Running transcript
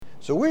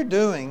So we're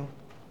doing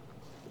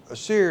a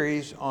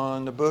series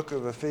on the book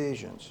of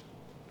Ephesians.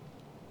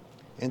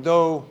 And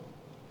though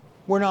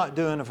we're not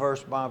doing a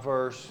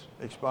verse-by-verse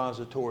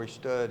expository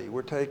study,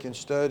 we're taking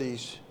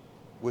studies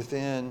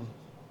within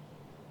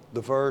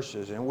the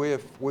verses, and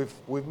we've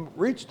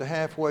reached the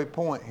halfway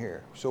point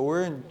here. So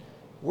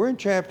we're in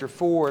chapter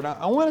 4, and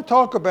I want to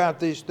talk about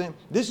these things.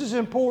 This is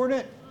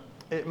important.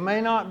 It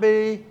may not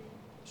be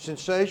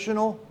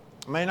sensational,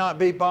 may not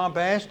be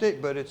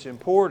bombastic, but it's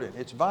important.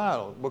 It's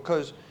vital,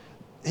 because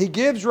he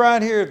gives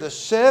right here the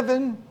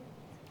 7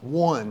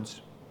 ones,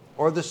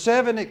 or the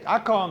 7, I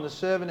call them the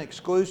 7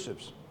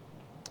 exclusives.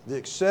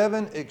 The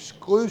 7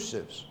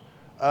 exclusives.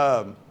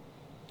 And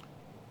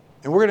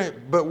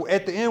but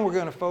at the end we're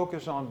going to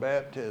focus on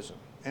baptism.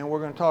 And we're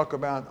going to talk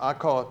about, I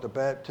call it the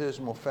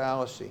baptismal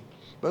fallacy.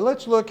 But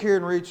let's look here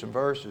and read some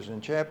verses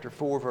in chapter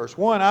 4, verse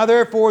 1. I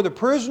therefore, the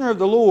prisoner of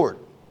the Lord.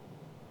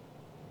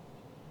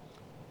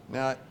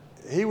 Now,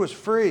 he was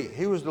free.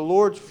 He was the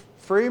Lord's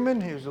freeman.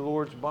 He was the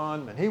Lord's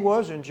bondman. He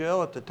was in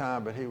jail at the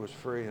time, but he was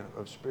free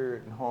of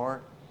spirit and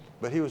heart.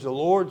 But he was the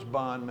Lord's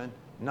bondman,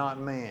 not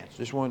man's.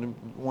 Just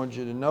wanted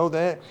you to know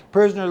that.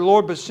 Prisoner of the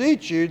Lord,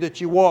 beseech you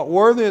that you walk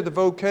worthy of the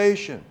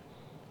vocation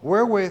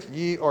wherewith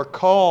ye are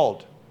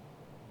called.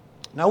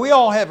 Now, we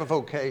all have a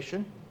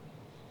vocation,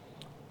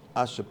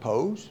 I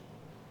suppose.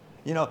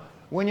 You know,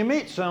 when you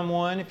meet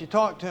someone, if you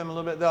talk to them a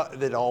little bit,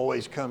 that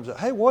always comes up.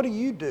 Hey, what do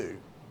you do?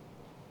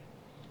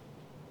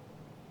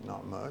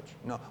 Not much.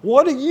 No.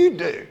 What do you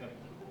do?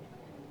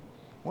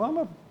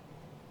 Well,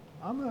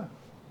 I'm an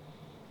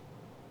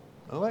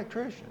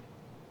electrician.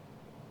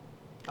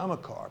 I'm a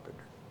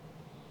carpenter.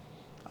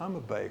 I'm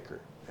a baker.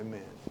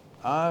 Amen.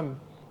 I'm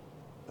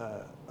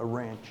a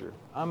rancher.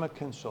 I'm a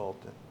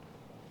consultant.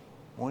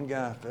 One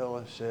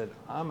fella said,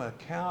 I'm a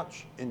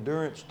couch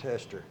endurance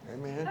tester.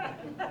 Amen.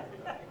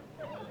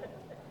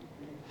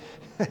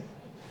 I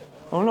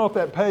don't know if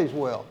that pays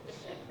well.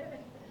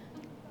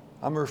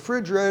 I'm a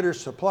refrigerator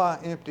supply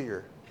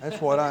emptier. That's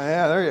what I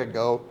am. There you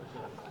go.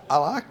 I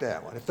like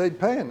that one, if they'd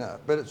pay enough.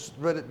 But it's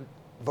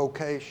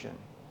vocation.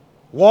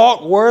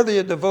 Walk worthy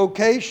of the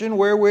vocation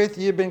wherewith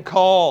you've been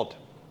called.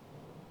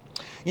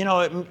 You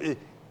know,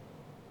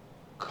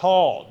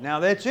 called. Now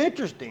that's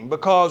interesting,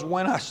 because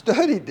when I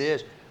studied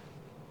this,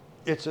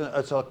 it's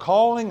a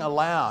calling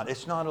aloud.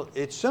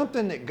 It's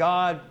something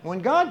that when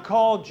God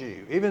called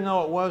you, even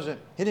though it wasn't,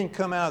 He didn't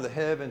come out of the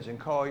heavens and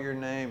call your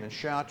name and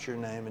shout your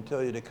name and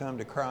tell you to come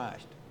to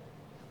Christ.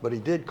 But He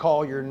did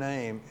call your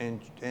name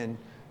and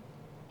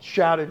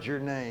shouted your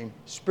name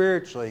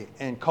spiritually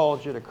and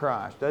called you to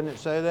Christ. Doesn't it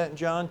say that in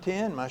John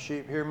 10? My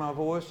sheep hear my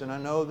voice and I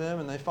know them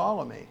and they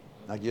follow me.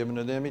 I give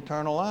unto them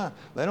eternal life.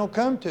 They don't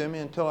come to me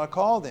until I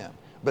call them.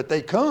 But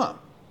they come.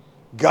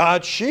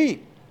 God's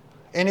sheep.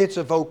 And it's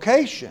a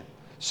vocation.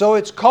 So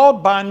it's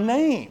called by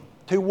name,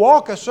 to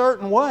walk a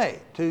certain way,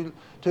 to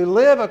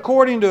live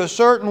according to a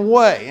certain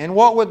way. And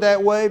what would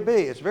that way be?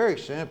 It's very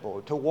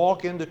simple. To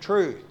walk into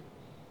truth.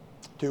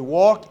 To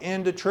walk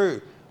into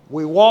truth.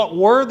 We walk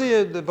worthy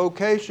of the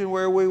vocation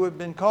where we have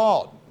been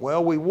called.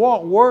 Well, we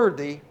walk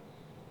worthy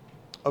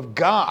of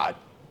God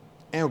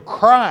and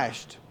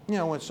Christ. You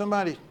know,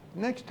 when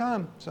next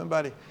time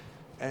somebody,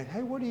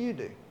 hey, what do you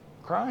do?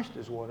 Christ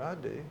is what I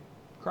do.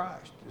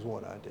 Christ is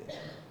what I do.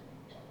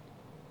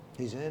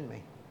 He's in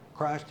me.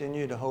 Christ in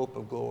you, the hope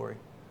of glory.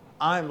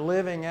 I'm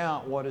living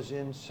out what is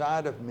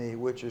inside of me,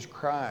 which is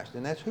Christ.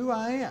 And that's who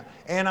I am.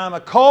 And I'm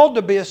called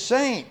to be a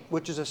saint,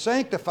 which is a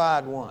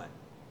sanctified one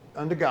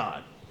unto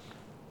God.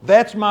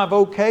 That's my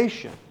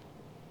vocation.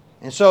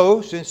 And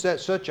so, since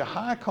that's such a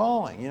high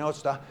calling, you know,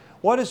 it's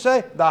what does it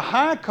say? The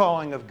high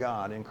calling of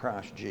God in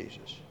Christ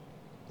Jesus.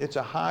 It's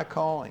a high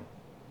calling.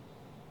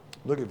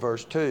 Look at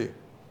verse 2.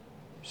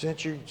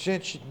 Since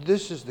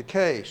this is the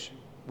case,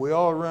 we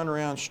all run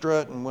around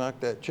strutting like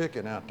that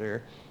chicken out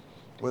there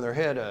with her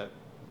head up.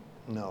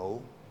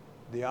 No,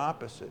 the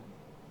opposite.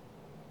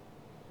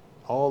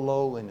 All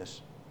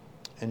lowliness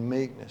and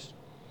meekness,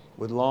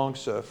 with long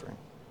suffering,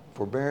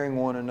 forbearing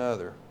one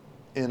another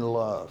in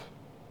love.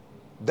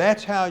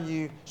 That's how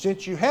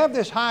since you have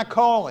this high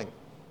calling,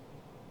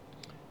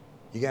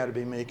 you got to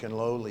be meek and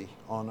lowly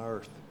on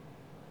earth.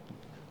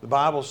 The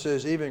Bible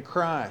says even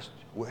Christ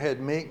had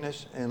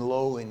meekness and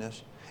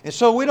lowliness. And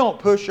so we don't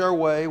push our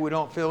way. We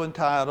don't feel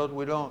entitled.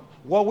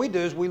 What we do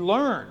is we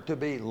learn to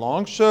be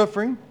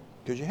long-suffering,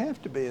 because you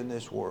have to be in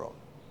this world.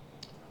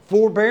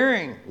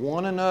 Forbearing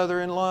one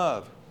another in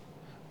love.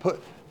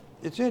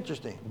 It's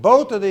interesting.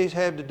 Both of these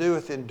have to do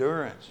with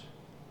endurance.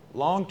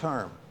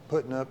 Long-term,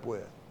 putting up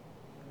with.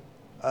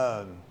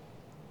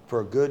 For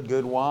a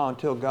good while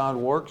until God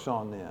works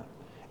on them.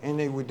 And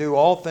then we do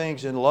all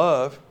things in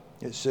love,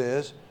 it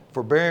says.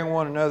 Forbearing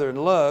one another in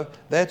love,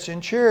 that's in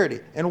charity.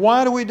 And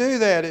why do we do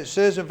that? It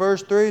says in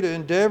verse 3, to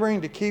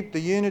endeavoring to keep the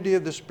unity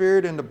of the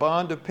Spirit in the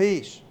bond of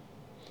peace.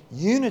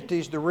 Unity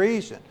is the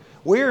reason.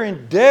 We're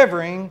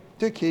endeavoring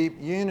to keep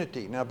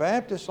unity. Now,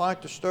 Baptists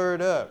like to stir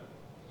it up.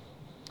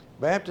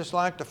 Baptists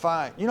like to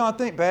fight. You know, I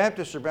think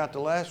Baptists are about the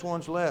last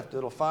ones left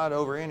that'll fight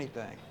over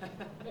anything.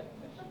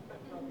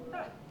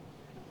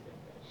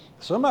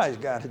 Somebody's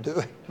got to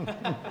do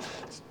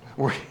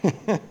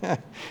it.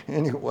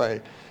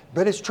 Anyway,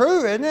 but it's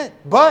true, isn't it?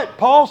 But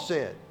Paul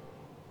said,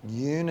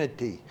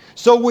 unity.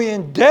 So we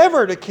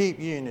endeavor to keep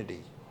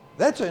unity.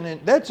 That's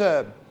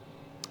a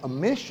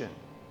mission,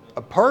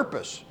 a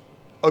purpose,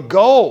 a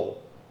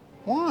goal.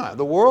 Why?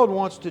 The world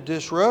wants to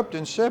disrupt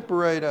and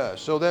separate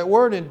us. So that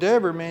word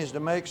endeavor means to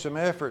make some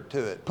effort to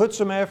it. Put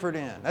some effort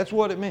in. That's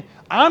what it means.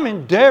 I'm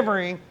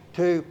endeavoring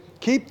to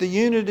keep the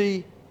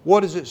unity,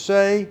 what does it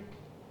say?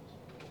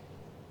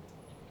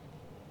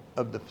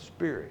 Of the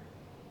Spirit.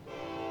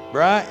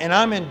 Right? And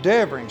I'm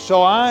endeavoring.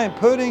 So I am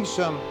putting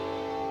some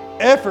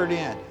effort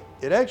in.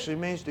 It actually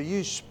means to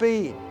use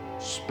speed.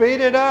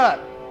 Speed it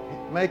up.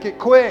 Make it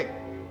quick.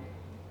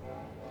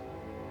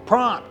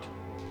 Prompt.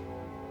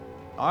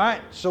 All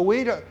right? So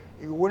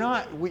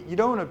you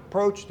don't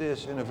approach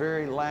this in a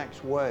very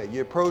lax way.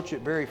 You approach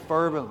it very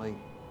fervently.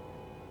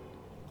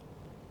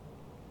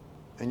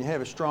 And you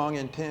have a strong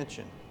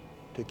intention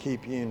to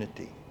keep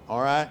unity.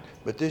 All right?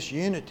 But this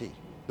unity,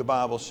 the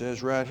Bible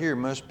says right here,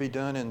 must be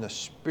done in the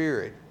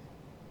Spirit,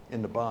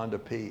 in the bond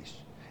of peace.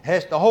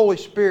 The Holy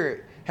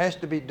Spirit has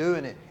to be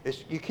doing it.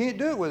 You can't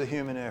do it with a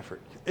human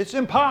effort. It's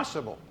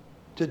impossible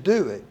to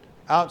do it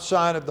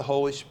outside of the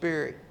Holy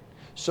Spirit.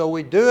 So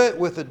we do it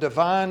with a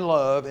divine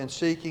love and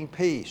seeking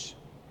peace.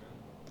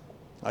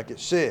 Like it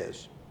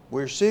says,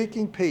 we're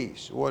seeking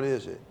peace. What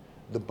is it?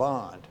 The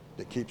bond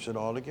that keeps it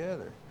all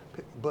together.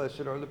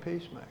 Blessed are the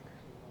peacemakers.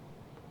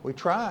 We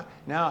try.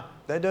 Now,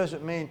 that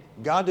doesn't mean,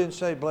 God didn't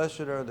say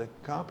blessed are the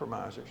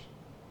compromisers.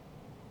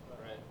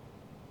 Right.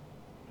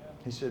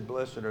 He said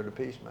blessed are the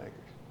peacemakers.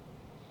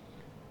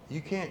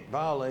 You can't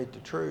violate the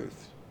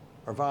truth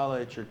or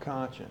violate your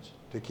conscience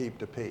to keep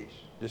the peace.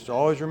 Just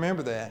always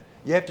remember that.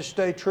 You have to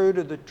stay true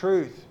to the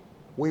truth.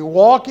 We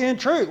walk in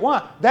truth.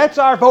 Why? That's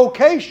our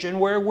vocation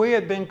where we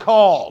have been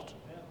called.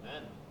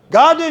 Amen.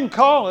 God didn't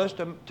call us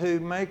to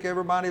make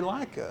everybody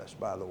like us,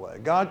 by the way.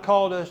 God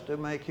called us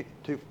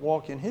to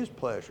walk in His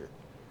pleasure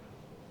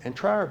and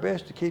try our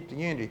best to keep the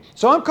unity.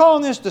 So I'm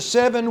calling this the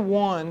 7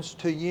 ones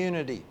to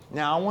unity.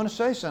 Now I want to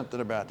say something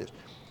about this.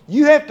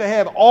 You have to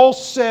have all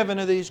 7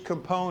 of these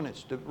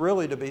components to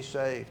be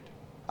saved.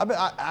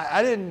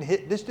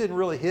 This didn't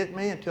really hit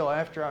me until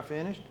after I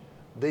finished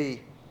the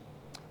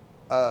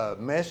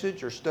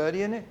message or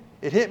studying it.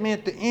 It hit me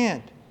at the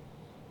end.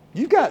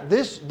 You got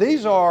this.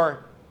 These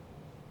are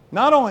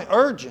not only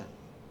urgent,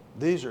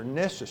 these are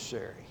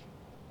necessary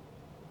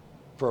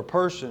for a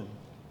person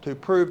to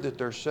prove that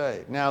they're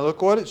saved. Now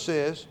look what it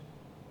says.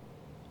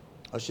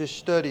 Let's just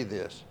study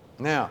this.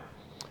 Now,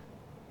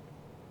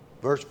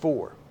 verse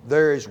 4.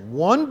 There is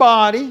one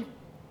body.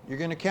 You're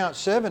going to count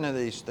 7 of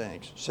these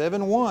things.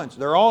 7 ones.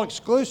 They're all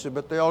exclusive,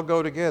 but they all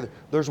go together.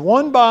 There's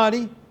one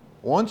body,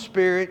 one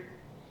Spirit,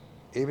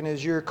 even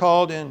as you're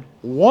called in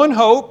one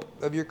hope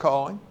of your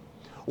calling,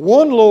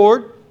 one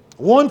Lord,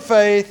 one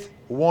faith,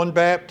 one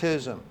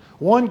baptism,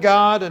 one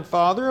God and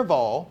Father of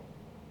all,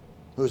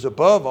 who is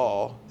above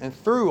all and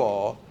through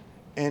all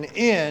and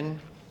in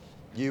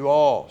you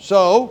all.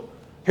 So,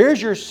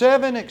 here's your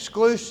 7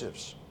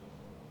 exclusives.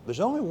 There's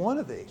only one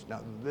of these.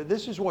 Now,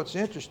 this is what's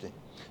interesting.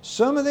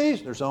 Some of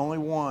these, there's only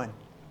one.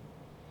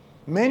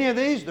 Many of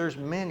these, there's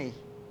many.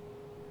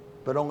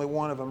 But only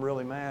one of them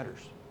really matters.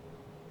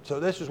 So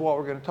this is what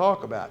we're going to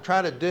talk about.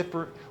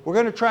 We're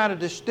going to try to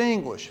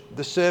distinguish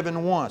the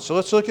 7 ones. So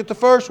let's look at the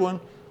first one.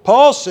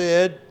 Paul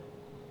said,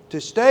 to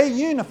stay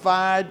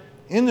unified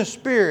in the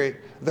Spirit,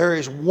 there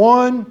is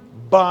one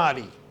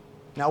body.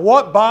 Now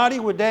what body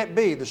would that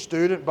be? The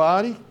student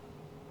body?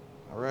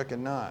 I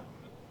reckon not.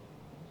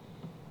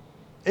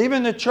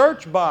 Even the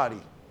church body?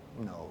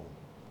 No.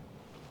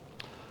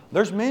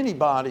 There's many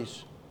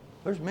bodies.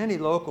 There's many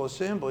local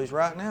assemblies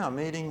right now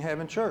meeting,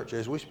 having church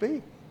as we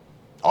speak.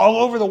 All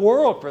over the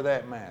world for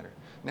that matter.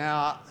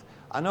 Now,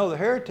 I know the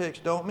heretics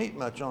don't meet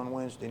much on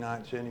Wednesday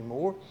nights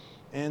anymore.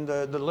 And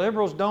the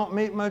liberals don't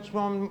meet much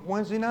on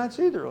Wednesday nights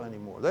either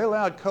anymore. They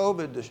allowed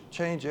COVID to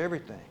change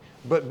everything.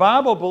 But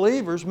Bible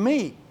believers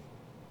meet.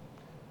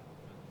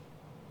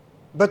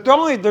 But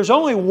there's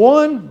only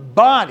one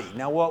body.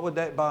 Now what would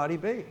that body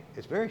be?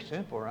 It's very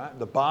simple, right?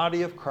 The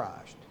body of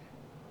Christ.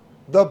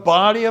 The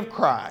body of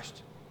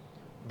Christ.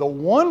 The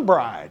one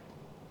bride.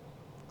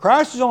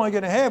 Christ is only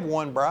going to have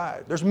one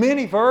bride. There's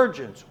many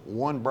virgins,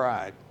 one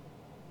bride.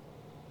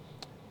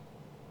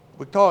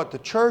 We call it the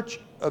church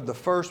of the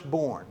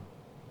firstborn.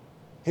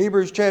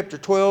 Hebrews chapter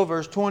 12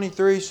 verse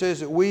 23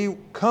 says that we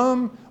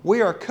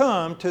are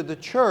come to the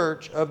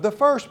church of the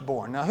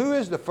firstborn. Now who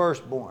is the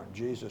firstborn?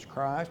 Jesus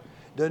Christ.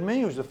 Doesn't mean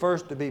he was the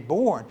first to be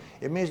born.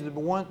 It means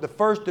the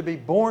first to be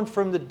born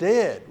from the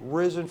dead,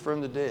 risen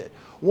from the dead.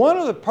 One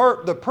of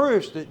the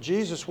proofs that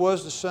Jesus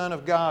was the Son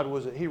of God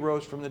was that He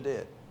rose from the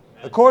dead.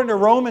 According to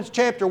Romans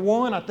chapter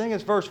 1, I think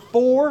it's verse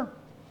 4,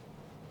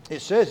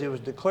 it says He was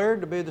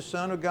declared to be the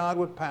Son of God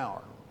with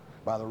power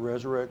by the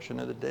resurrection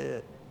of the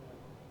dead.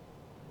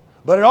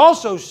 But it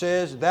also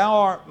says, Thou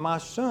art my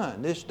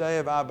Son, this day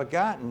have I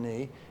begotten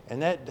thee.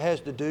 And that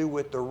has to do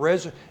with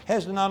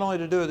has not only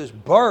to do with His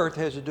birth,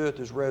 has to do with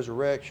His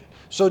resurrection.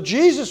 So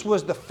Jesus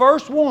was the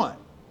first one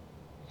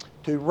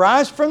to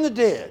rise from the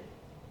dead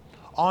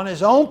on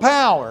His own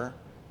power,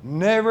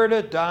 never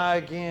to die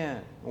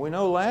again. We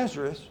know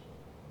Lazarus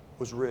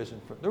was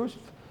risen from. There was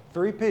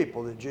 3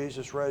 people that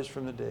Jesus raised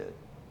from the dead.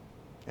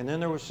 And then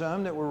there were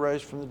some that were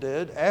raised from the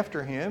dead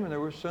after Him, and there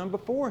were some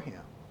before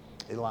Him.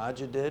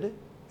 Elijah did it.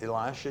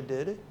 Elisha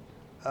did it.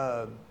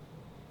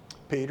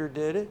 Peter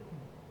did it.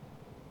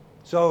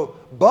 So,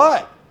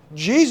 but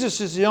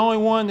Jesus is the only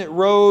one that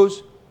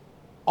rose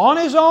on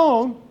His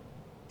own,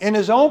 in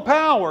His own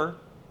power,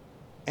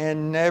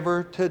 and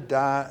never to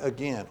die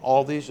again.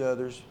 All these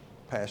others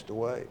passed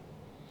away.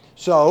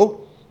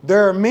 So,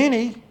 there are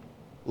many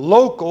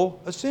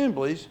local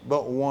assemblies,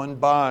 but one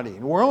body.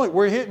 And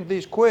we're hitting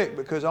these quick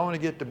because I want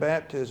to get to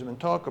baptism and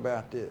talk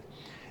about this.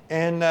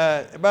 And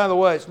by the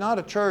way, it's not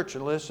a church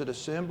unless it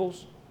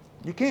assembles.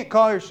 You can't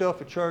call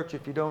yourself a church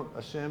if you don't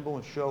assemble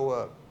and show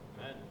up.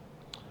 Amen.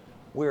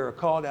 We are a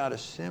called out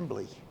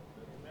assembly.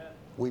 Amen.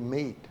 We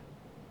meet.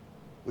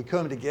 We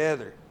come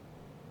together.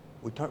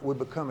 We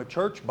become a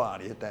church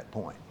body at that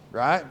point,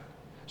 right?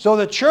 So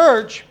the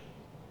church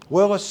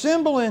will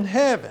assemble in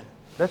heaven.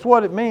 That's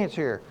what it means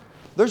here.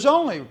 There's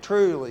only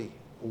truly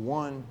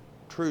one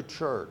true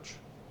church,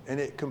 and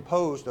it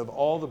composed of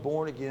all the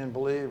born-again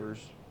believers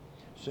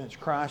since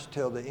Christ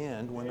till the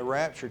end when the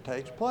rapture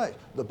takes place.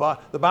 The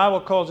Bible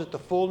calls it the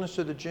fullness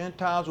of the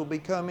Gentiles will be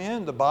come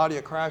in. The body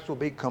of Christ will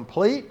be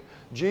complete.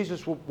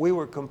 We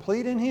were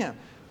complete in Him.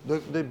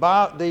 He's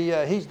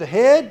the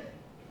head.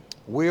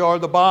 We are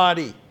the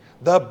body.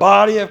 The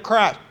body of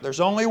Christ.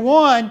 There's only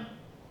one.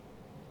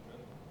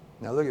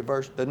 Now look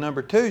at the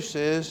number 2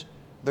 says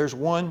there's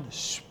one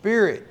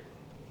Spirit.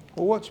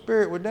 Well, what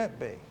Spirit would that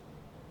be?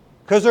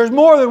 Because there's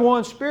more than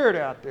one Spirit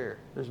out there.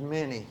 There's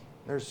many.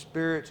 There's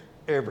spirits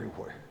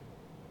everywhere.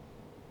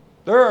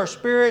 There are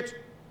spirits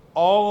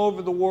all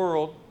over the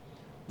world.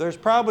 There's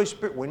probably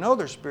we know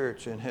there's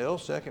spirits in hell.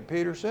 2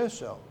 Peter says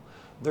so.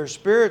 There's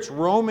spirits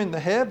roaming the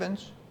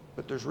heavens,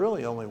 but there's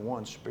really only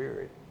one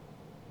Spirit.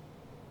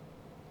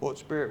 What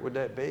Spirit would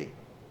that be?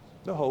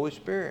 The Holy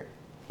Spirit.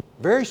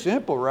 Very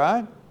simple,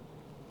 right?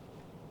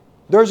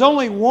 There's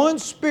only one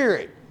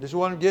Spirit, this is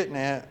what I'm getting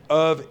at,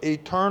 of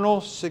eternal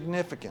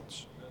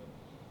significance.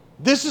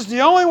 This is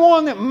the only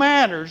one that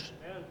matters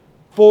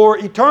for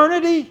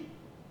eternity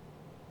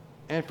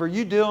and for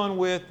you dealing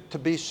with to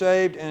be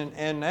saved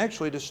and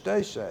actually to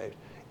stay saved.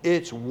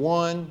 It's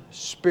one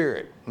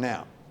Spirit.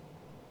 Now,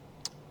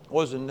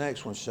 what does the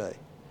next one say?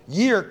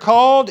 Ye are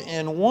called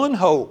in one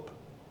hope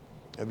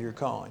of your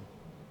calling.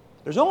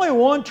 There's only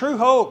one true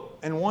hope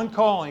and one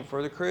calling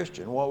for the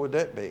Christian. What would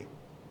that be?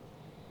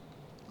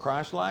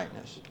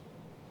 Christ-likeness.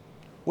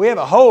 We have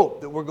a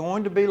hope that we're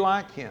going to be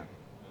like Him.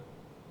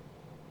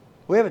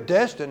 We have a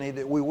destiny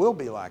that we will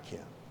be like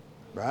Him,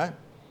 right?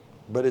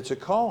 But it's a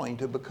calling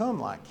to become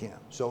like Him.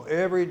 So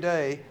every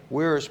day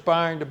we're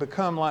aspiring to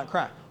become like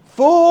Christ.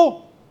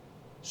 Full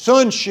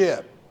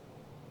sonship.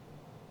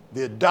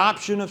 The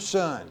adoption of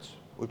sons,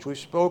 which we've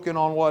spoken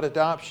on what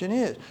adoption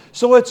is.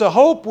 So it's a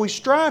hope we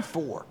strive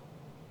for.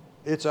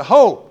 It's a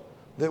hope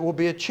that will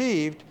be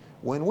achieved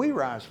when we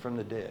rise from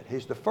the dead.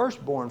 He's the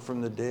firstborn from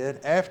the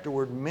dead,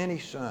 afterward many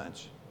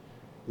sons.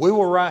 We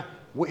will rise.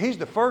 He's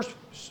the first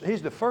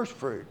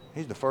fruit.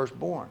 He's the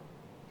firstborn.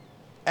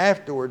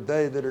 Afterward,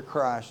 they that are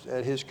Christ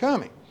at His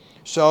coming.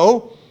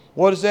 So,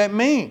 what does that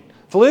mean?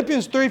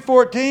 Philippians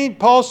 3:14,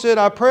 Paul said,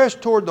 I press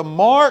toward the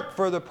mark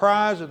for the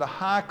prize of the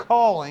high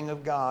calling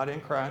of God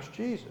in Christ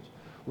Jesus.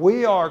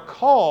 We are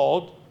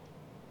called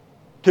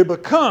to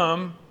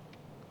become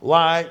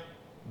like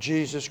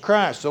Jesus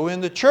Christ. So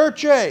in the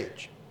church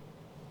age,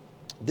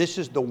 this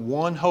is the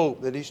one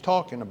hope that he's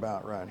talking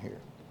about right here.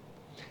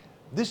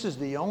 This is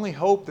the only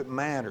hope that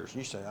matters.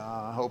 You say,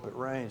 I hope it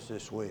rains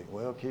this week.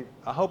 Well,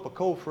 I hope a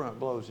cold front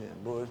blows in,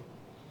 boys.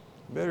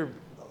 You better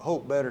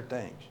hope better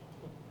things.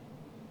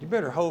 You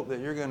better hope that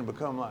you're going to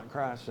become like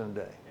Christ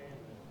someday.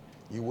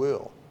 You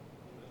will.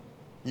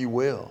 You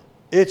will.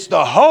 It's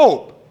the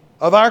hope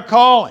of our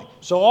calling.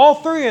 So all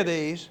 3 of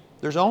these,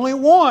 there's only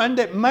one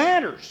that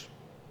matters.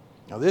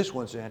 Now this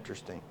one's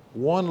interesting.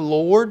 One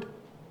Lord.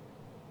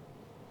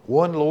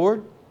 One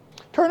Lord.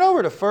 Turn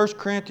over to 1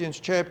 Corinthians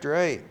chapter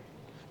 8.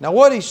 Now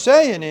what he's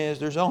saying is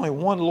there's only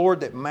one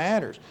Lord that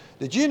matters.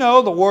 Did you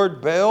know the word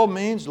Baal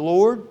means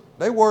Lord?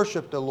 They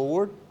worship the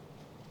Lord.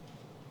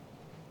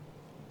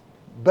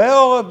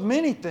 Baal of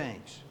many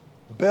things.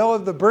 Baal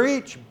of the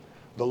breach,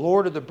 the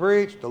Lord of the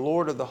breach, the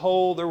Lord of the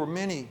hole. There were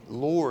many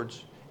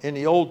lords in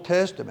the Old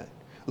Testament.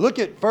 Look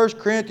at 1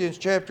 Corinthians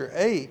chapter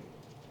 8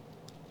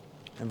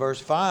 and verse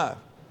 5.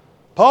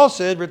 Paul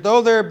said, but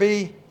though there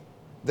be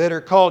that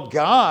are called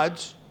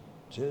gods,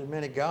 see, there's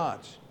many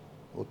gods.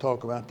 We'll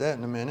talk about that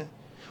in a minute.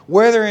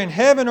 Whether in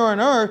heaven or on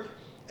earth,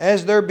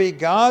 as there be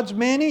gods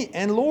many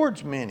and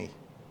lords many.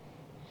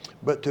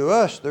 But to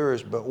us there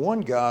is but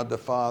one God, the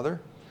Father,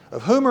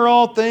 of whom are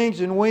all things,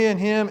 and we in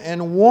Him,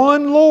 and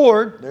one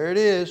Lord, there it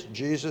is,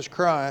 Jesus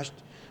Christ,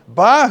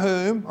 by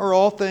whom are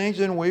all things,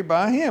 and we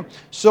by Him.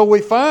 So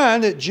we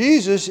find that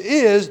Jesus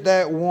is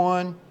that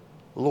one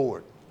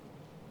Lord.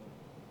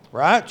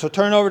 Right? So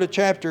turn over to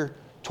chapter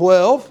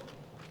 12.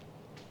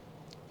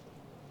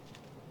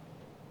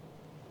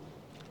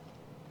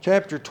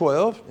 chapter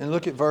 12 and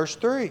look at verse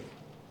 3.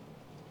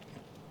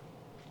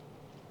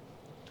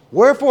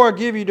 Wherefore I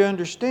give you to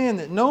understand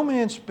that no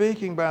man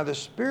speaking by the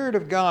Spirit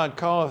of God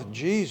calleth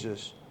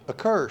Jesus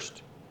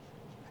accursed,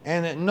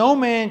 and that no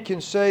man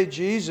can say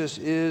Jesus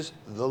is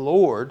the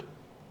Lord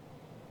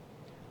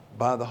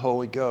by the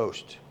Holy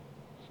Ghost.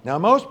 Now,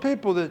 most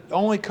people that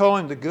only call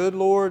Him the good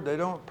Lord, they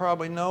don't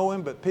probably know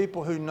Him, but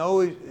people who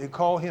know who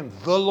call Him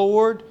the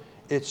Lord,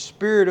 it's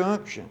Spirit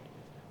unction.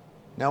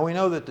 Now, we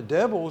know that the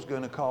devil is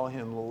going to call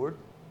Him Lord.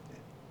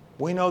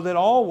 We know that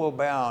all will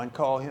bow and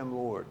call Him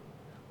Lord.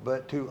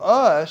 But to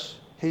us,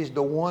 He's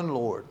the one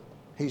Lord.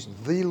 He's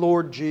the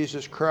Lord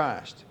Jesus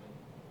Christ.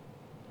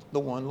 The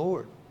one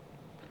Lord.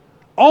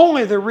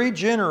 Only the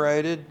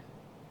regenerated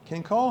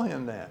can call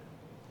Him that.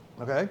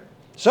 Okay?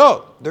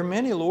 So, there are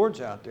many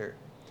lords out there.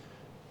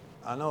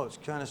 I know it's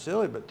kind of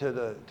silly, but to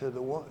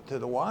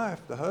the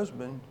wife, the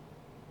husband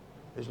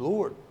is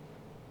Lord.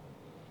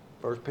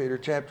 1 Peter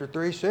chapter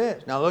 3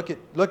 says. Now look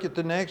at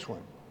the next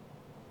one.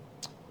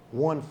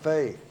 One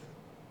faith.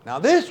 Now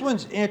this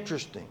one's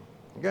interesting.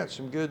 I got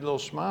some good little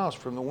smiles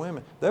from the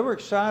women. They were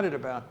excited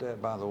about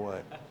that, by the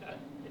way.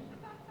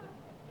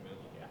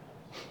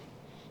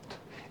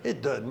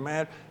 It doesn't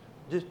matter.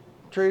 Just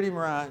treat him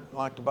right,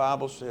 like the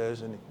Bible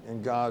says,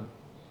 and God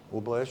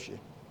will bless you.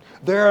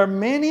 There are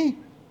many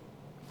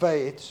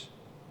faiths.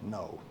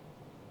 No.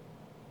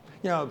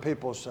 You know,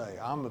 people say,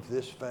 I'm of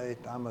this faith,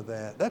 I'm of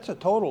that. That's a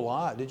total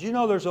lie. Did you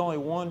know there's only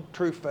one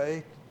true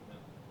faith?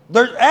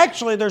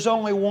 There's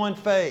only one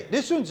faith.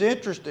 This one's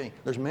interesting.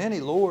 There's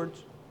many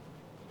lords.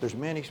 There's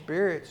many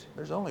spirits.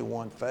 There's only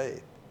one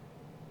faith.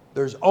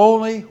 There's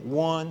only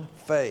one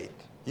faith.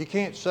 You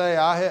can't say,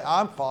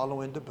 I'm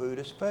following the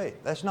Buddhist faith.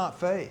 That's not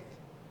faith.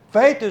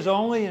 Faith is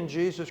only in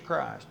Jesus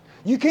Christ.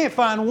 You can't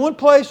find one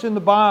place in the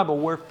Bible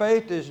where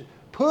faith is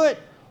put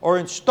or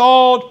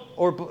installed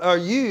or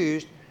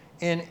used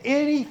in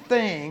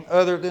anything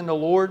other than the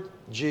Lord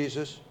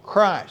Jesus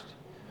Christ.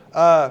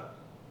 So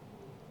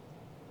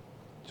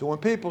when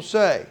people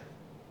say,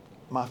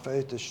 my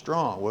faith is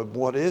strong, well,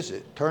 what is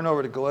it? Turn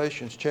over to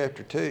Galatians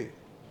chapter 2.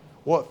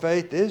 What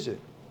faith is it?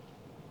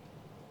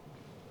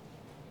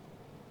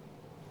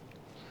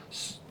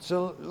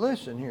 So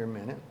listen here a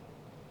minute.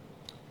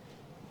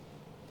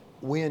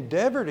 We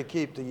endeavor to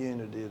keep the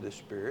unity of the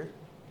Spirit.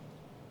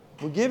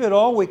 We give it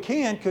all we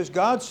can because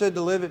God said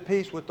to live at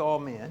peace with all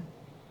men.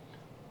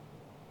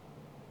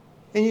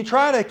 And you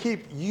try to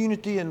keep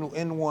unity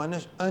and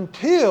oneness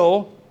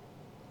until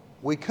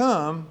we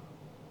come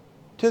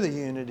to the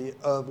unity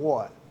of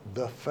what?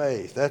 The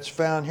faith. That's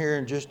found here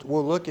in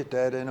we'll look at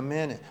that in a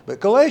minute. But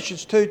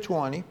Galatians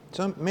 2:20,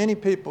 many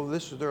people,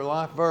 this is their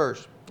life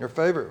verse, their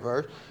favorite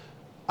verse.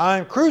 I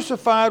am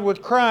crucified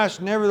with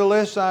Christ,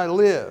 nevertheless I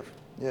live,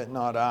 yet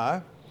not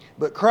I.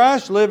 But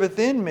Christ liveth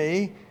in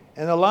me,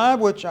 and the life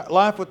which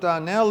I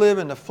now live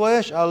in the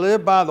flesh, I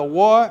live by the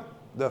what?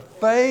 The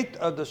faith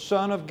of the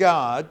Son of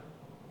God,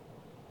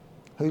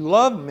 who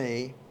loved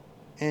me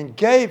and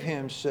gave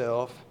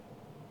Himself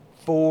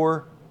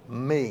for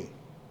me.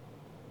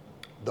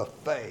 The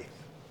faith.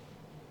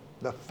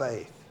 The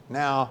faith.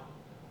 Now,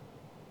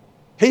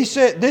 he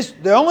said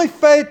the only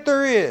faith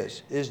there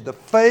is the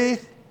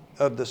faith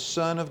of the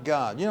Son of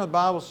God. You know, the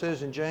Bible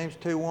says in James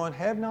 2:1,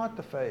 have not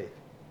the faith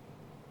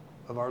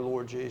of our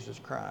Lord Jesus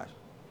Christ,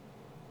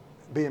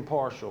 being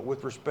partial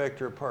with respect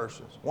to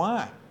persons.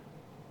 Why?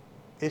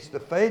 It's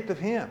the faith of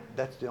Him.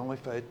 That's the only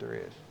faith there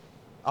is.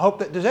 I hope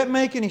does that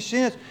make any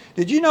sense?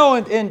 Did you know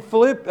in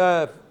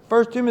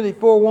 1 Timothy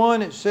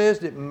 4:1 it says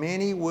that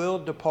many will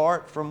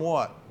depart from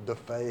what? The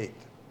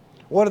faith.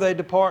 What are they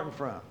departing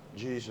from?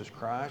 Jesus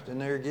Christ.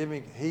 And they're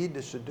giving heed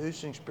to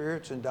seducing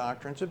spirits and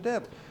doctrines of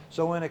devils.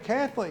 So when a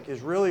Catholic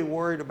is really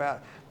worried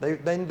about,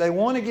 they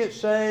want to get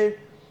saved,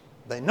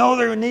 they know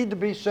they need to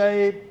be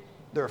saved,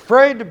 they're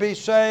afraid to be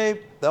saved,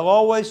 they'll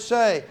always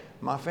say,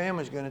 my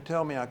family's going to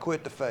tell me I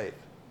quit the faith.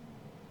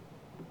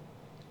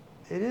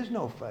 It is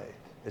no faith.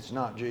 It's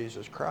not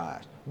Jesus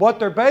Christ. What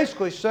they're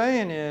basically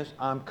saying is,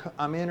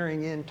 I'm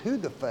entering into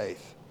the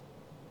faith.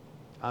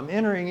 I'm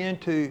entering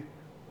into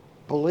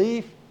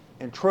belief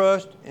and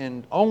trust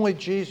in only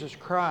Jesus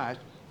Christ.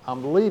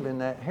 I'm leaving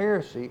that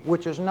heresy,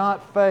 which is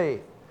not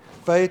faith.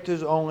 Faith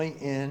is only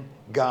in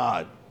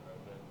God.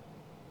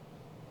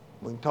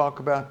 We can talk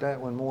about that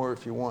one more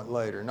if you want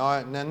later.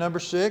 Now, number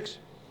 6,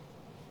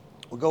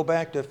 we'll go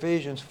back to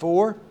Ephesians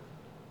 4.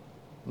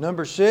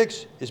 Number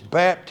 6 is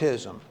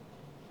baptism.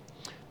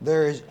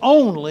 There is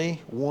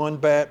only one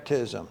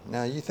baptism.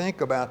 Now you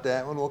think about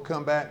that one, we'll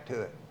come back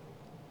to it.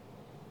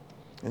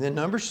 And then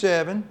number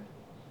 7,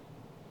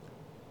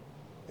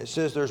 it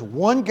says there's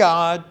one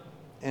God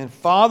and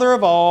Father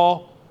of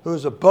all, who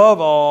is above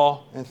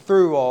all and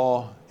through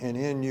all and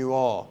in you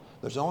all.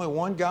 There's only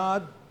one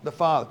God, the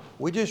Father.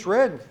 We just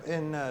read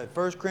in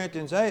 1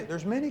 Corinthians 8,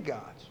 there's many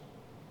gods.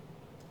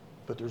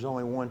 But there's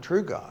only one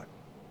true God.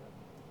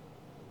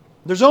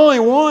 There's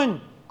only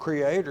one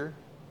Creator.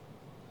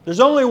 There's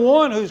only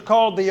one who's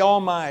called the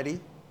Almighty.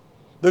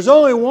 There's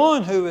only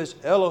one who is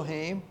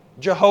Elohim,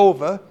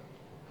 Jehovah,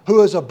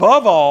 who is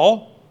above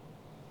all.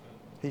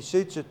 He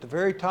sits at the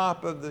very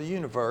top of the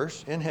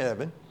universe in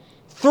heaven.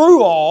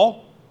 Through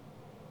all,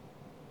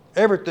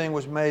 everything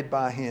was made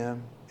by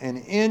Him. And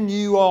in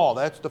you all,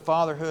 that's the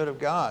fatherhood of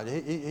God.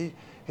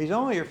 He's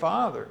only your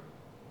Father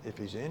if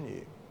He's in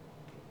you.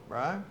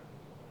 Right?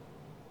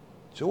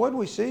 So what do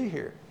we see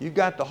here? You've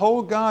got the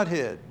whole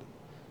Godhead.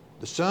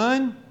 The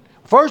Son.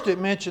 First it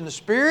mentioned the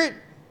Spirit,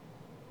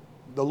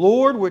 the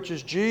Lord, which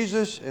is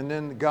Jesus, and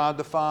then God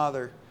the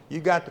Father.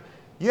 You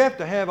have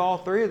to have all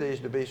three of these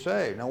to be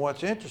saved. Now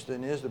what's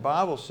interesting is the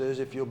Bible says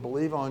if you'll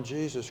believe on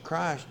Jesus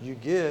Christ, you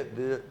get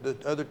the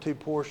other two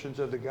portions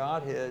of the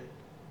Godhead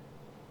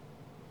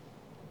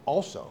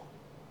also.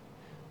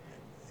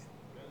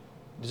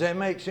 Does that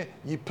make sense?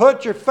 You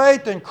put your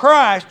faith in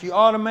Christ, you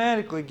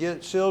automatically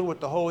get sealed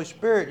with the Holy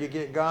Spirit. You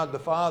get God the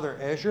Father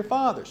as your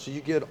Father. So you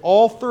get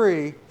all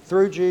three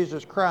through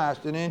Jesus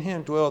Christ, and in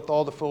Him dwelleth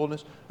all the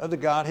fullness of the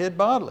Godhead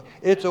bodily.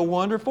 It's a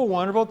wonderful,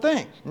 wonderful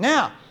thing.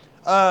 Now,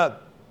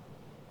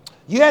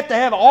 you have to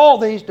have all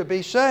these to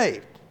be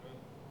saved.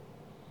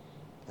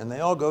 And they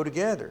all go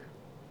together.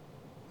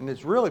 And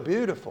it's really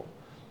beautiful.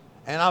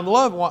 And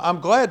I'm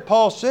glad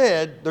Paul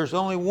said there's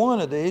only one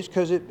of these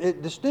because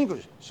it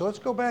distinguishes. So let's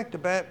go back to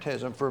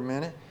baptism for a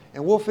minute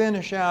and we'll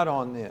finish out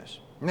on this.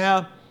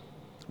 Now,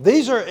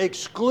 these are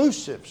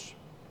exclusives.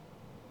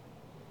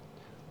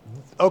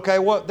 Okay,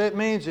 what that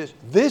means is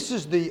this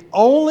is the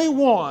only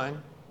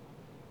one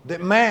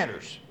that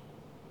matters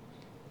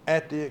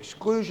at the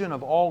exclusion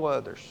of all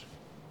others.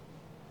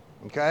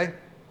 Okay?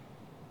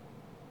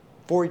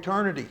 For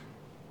eternity.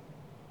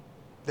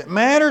 That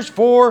matters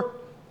for,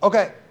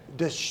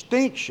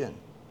 distinction.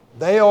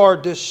 They are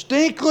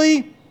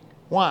distinctly,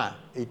 why?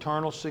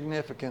 Eternal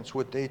significance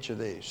with each of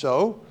these.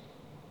 So,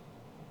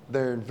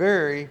 they're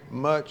very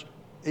much,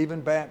 even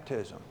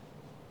baptism.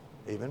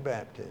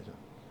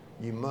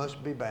 You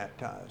must be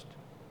baptized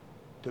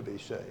to be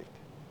saved.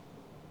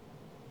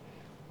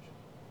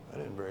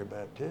 That isn't very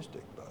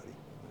Baptistic, buddy.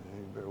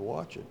 You better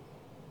watch it.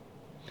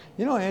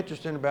 You know what's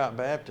interesting about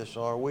Baptists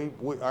are,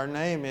 our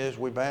name is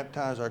we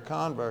baptize our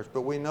converts,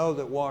 but we know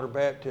that water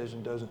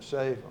baptism doesn't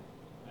save them.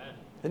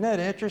 Isn't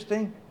that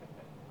interesting?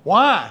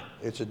 Why?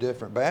 It's a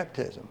different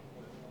baptism.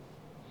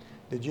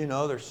 Did you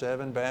know there's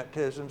 7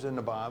 baptisms in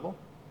the Bible?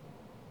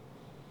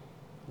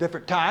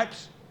 Different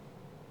types,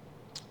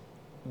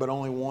 but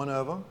only one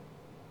of them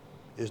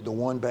is the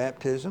one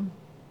baptism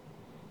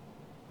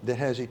that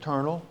has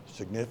eternal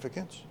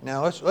significance.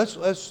 Now let's look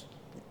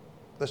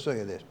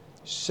at this.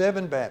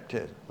 7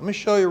 baptisms. Let me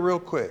show you real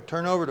quick.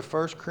 Turn over to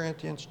 1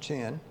 Corinthians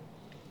 10.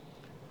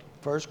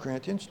 1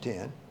 Corinthians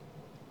 10.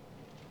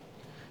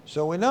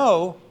 So we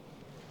know,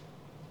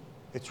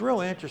 it's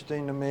real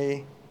interesting to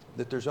me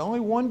that there's only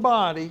one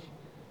body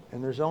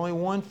and there's only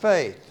one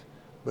faith,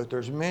 but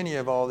there's many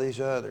of all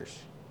these others.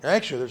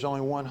 Actually, there's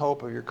only one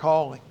hope of your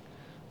calling.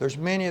 There's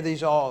many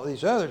of all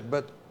these others,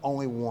 but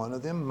only one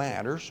of them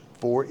matters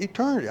for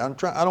eternity. I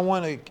don't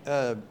want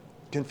to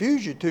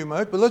confuse you too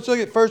much, but let's look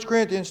at 1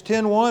 Corinthians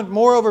 10:1.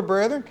 Moreover,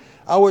 brethren,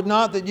 I would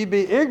not that you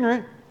be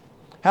ignorant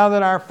how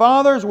that our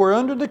fathers were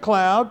under the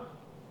cloud,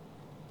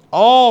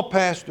 all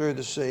passed through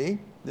the sea.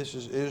 This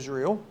is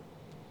Israel.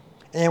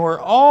 And we're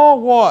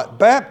all what?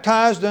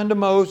 Baptized unto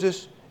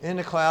Moses in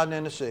the cloud and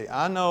in the sea.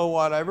 I know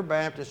what every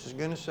Baptist is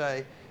going to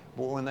say,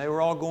 but when they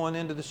were all going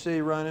into the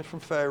sea running from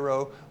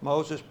Pharaoh,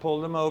 Moses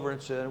pulled them over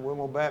and said, we're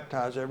going to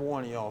baptize every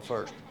one of y'all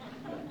first.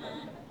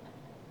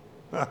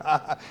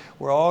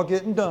 We're all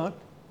getting dunked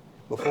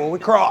before we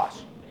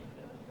cross.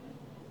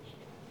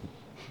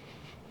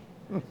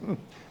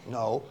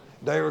 No,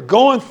 they were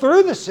going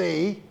through the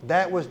sea.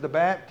 That was the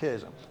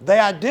baptism. They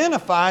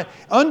identified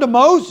unto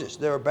Moses.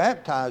 They were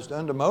baptized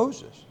unto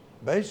Moses.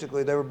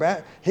 Basically,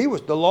 he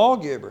was the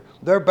lawgiver.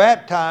 They're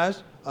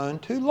baptized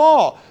unto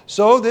law.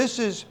 So this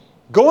is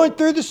going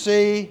through the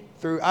sea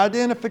through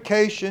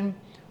identification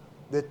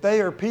that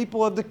they are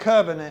people of the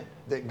covenant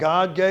that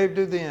God gave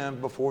to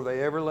them before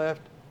they ever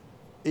left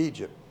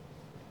Egypt.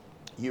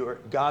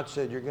 God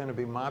said, you're going to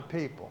be my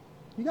people.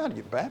 You got to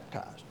get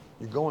baptized.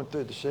 You're going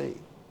through the sea.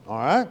 All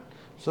right?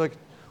 So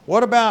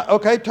what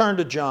about, turn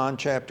to John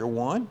chapter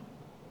 1.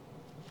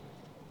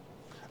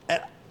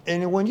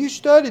 And when you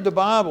study the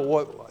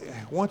Bible,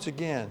 once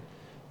again,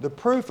 the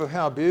proof of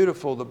how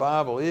beautiful the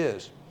Bible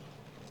is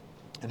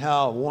and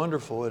how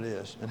wonderful it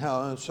is and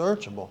how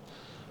unsearchable.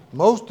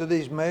 Most of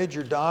these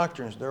major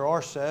doctrines, there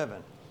are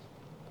 7.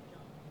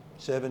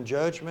 7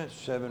 judgments,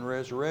 7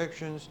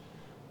 resurrections,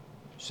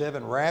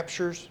 7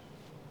 raptures,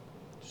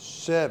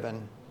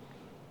 7,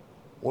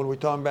 what are we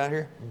talking about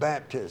here?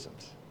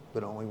 Baptisms,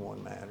 but only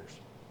one matters.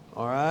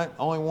 All right?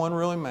 Only one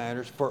really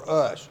matters for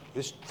us.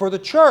 It's for the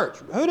church.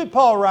 Who did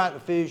Paul write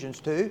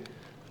Ephesians to?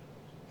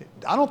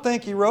 I don't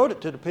think he wrote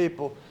it to the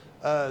people,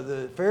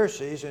 the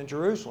Pharisees in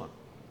Jerusalem.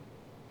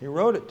 He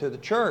wrote it to the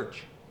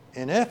church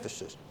in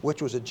Ephesus,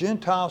 which was a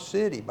Gentile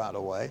city, by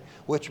the way,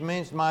 which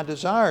means my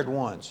desired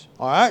ones.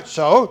 All right?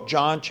 So,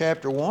 John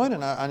chapter 1,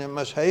 and I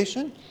must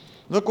hasten.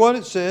 Look what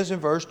it says in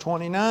verse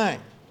 29.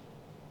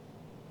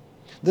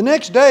 The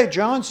next day,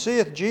 John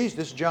seeth Jesus,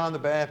 this is John the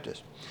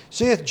Baptist,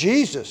 seeth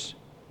Jesus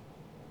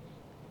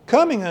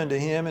coming unto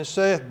him, and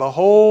saith,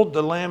 Behold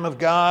the Lamb of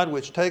God,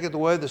 which taketh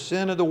away the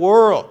sin of the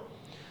world.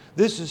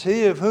 This is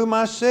he of whom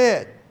I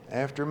said,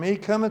 After me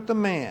cometh the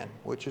man,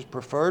 which is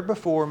preferred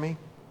before me,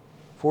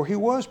 for he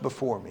was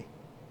before me.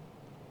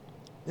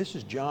 This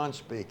is John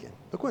speaking.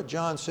 Look what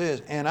John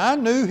says. And I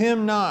knew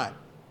him not,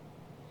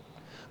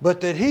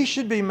 but that he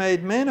should be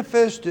made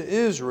manifest to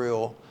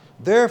Israel.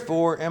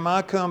 Therefore am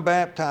I come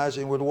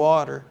baptizing with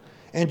water.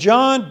 And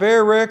John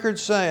bare record,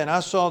 saying,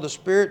 I saw the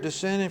Spirit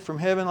descending from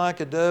heaven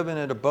like a dove, and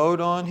it abode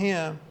on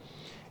him.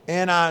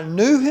 And I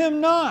knew him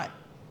not.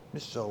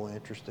 This is so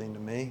interesting to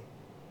me.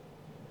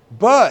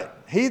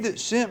 But he that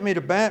sent me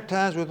to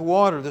baptize with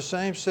water, the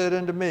same said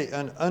unto me,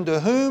 Unto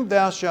whom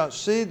thou shalt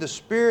see the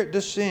Spirit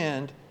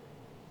descend,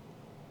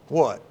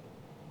 what?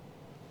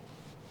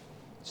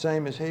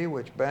 Same as he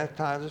which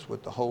baptizes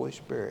with the Holy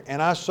Spirit.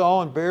 And I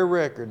saw and bear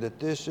record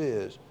that this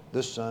is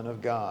the Son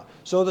of God.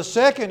 So the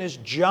second is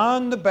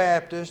John the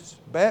Baptist's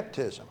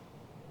baptism.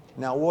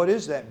 Now what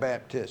is that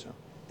baptism?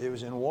 It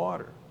was in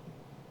water.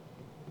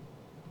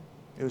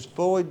 It was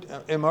full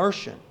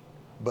immersion.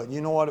 But you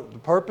know what the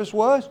purpose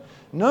was?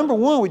 Number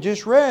one, we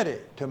just read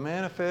it, to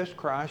manifest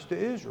Christ to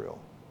Israel.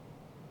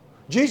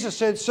 Jesus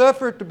said,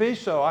 suffer it to be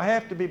so. I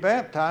have to be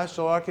baptized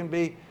so I can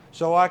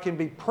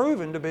be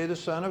proven to be the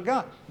Son of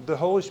God. The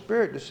Holy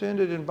Spirit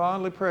descended in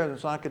bodily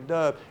presence like a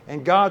dove,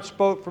 and God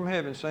spoke from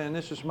heaven saying,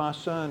 This is my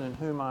Son in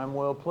whom I am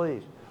well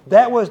pleased.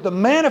 That was the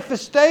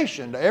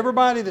manifestation to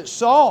everybody that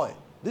saw it.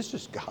 This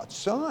is God's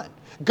Son.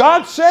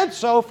 God said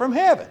so from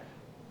heaven.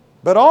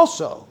 But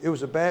also, it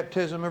was a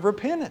baptism of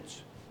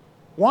repentance.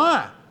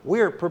 Why? We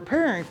are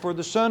preparing for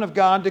the Son of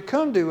God to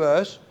come to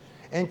us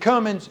and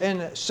come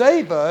and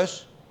save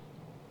us.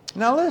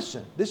 Now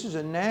listen, this is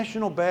a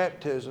national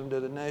baptism to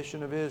the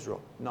nation of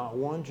Israel. Not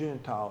one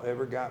Gentile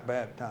ever got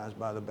baptized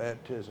by the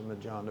baptism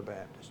of John the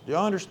Baptist. Do you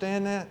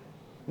understand that?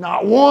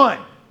 Not one.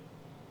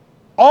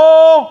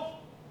 All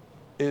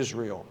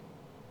Israel.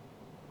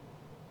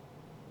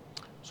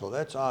 So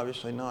that's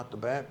obviously not the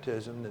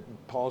baptism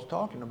that Paul's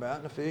talking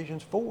about in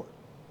Ephesians 4.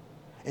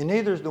 And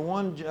neither is the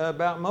one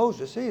about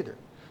Moses either.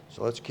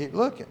 So let's keep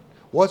looking.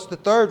 What's the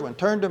third one?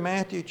 Turn to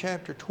Matthew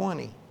chapter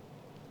 20.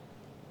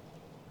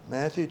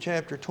 Matthew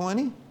chapter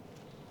 20.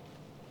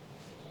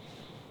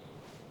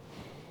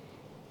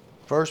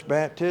 First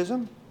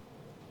baptism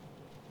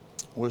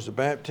was the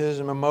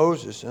baptism of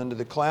Moses under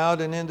the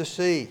cloud and in the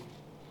sea.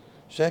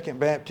 Second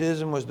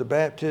baptism was the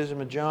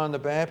baptism of John the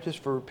Baptist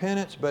for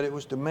repentance, but it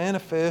was to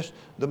manifest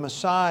the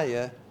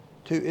Messiah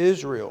to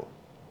Israel.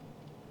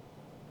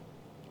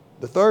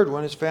 The third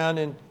one is found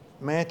in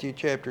Matthew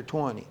chapter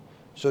 20.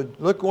 So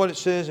look what it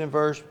says in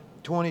verse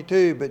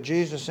 22. But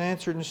Jesus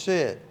answered and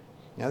said,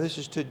 now this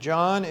is to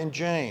John and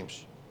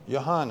James,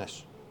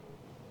 Johannes.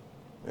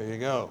 There you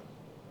go.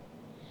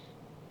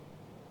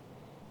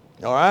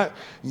 All right?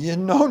 You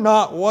know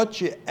not what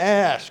you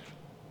ask.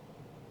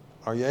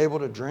 Are you able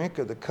to drink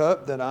of the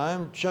cup that I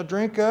shall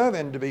drink of,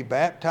 and to be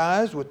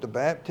baptized with the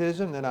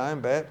baptism that I am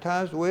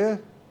baptized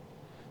with?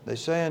 They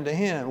say unto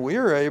him, We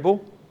are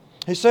able.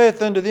 He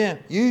saith unto them,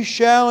 You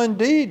shall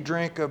indeed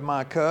drink of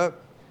my cup,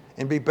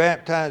 and be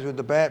baptized with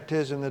the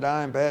baptism that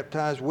I am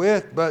baptized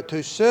with. But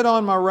to sit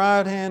on my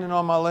right hand and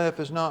on my left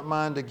is not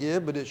mine to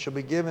give, but it shall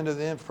be given to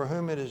them for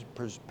whom it is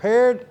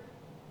prepared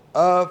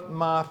of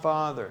my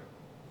Father.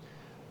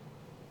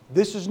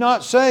 This is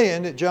not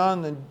saying that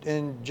John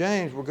and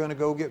James were going to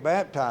go get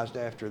baptized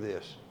after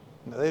this.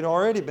 They'd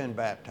already been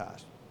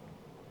baptized.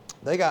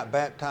 They got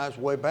baptized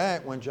way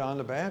back when John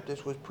the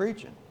Baptist was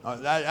preaching. I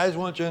just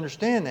want you to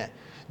understand that.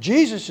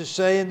 Jesus is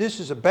saying this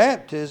is a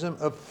baptism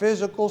of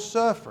physical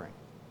suffering.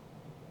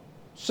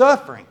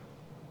 Suffering,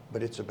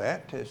 but it's a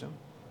baptism.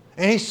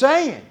 And he's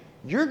saying,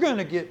 you're going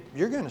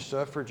to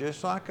suffer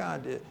just like I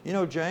did. You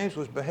know, James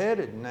was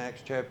beheaded in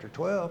Acts chapter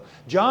 12.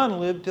 John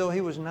lived till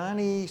he was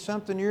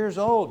 90-something years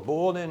old,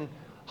 boiled in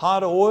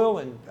hot oil,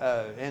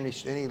 and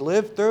he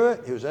lived through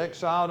it. He was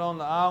exiled on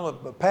the Isle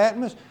of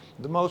Patmos.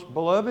 The most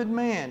beloved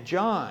man,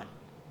 John,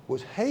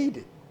 was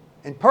hated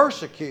and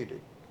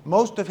persecuted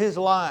most of his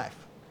life.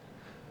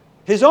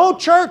 His own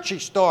church he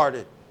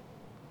started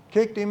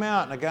kicked him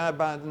out, and a guy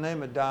by the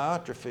name of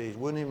Diotrephes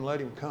wouldn't even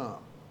let him come.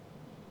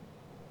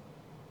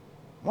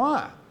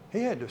 Why?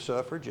 He had to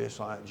suffer just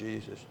like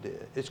Jesus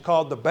did. It's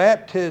called the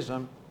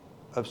baptism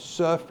of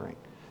suffering.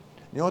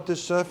 You know what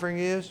this suffering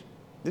is?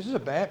 This is a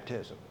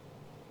baptism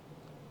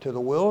to the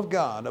will of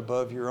God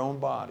above your own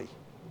body.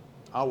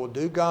 I will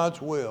do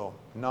God's will,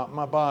 not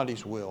my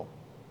body's will.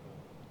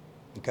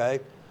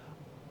 Okay?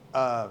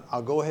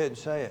 I'll go ahead and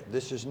say it.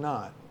 This is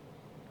not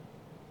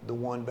the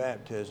one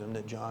baptism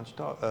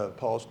that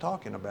Paul's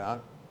talking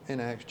about in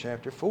Acts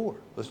chapter 4.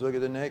 Let's look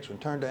at the next one.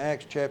 Turn to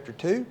Acts chapter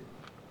 2.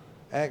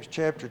 Acts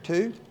chapter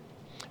 2.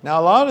 Now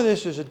a lot of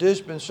this is a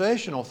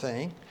dispensational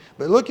thing,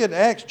 but look at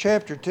Acts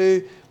chapter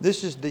 2.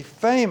 This is the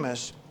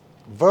famous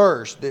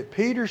verse that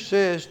Peter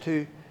says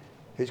to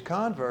his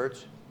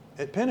converts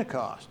at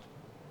Pentecost.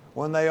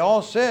 When they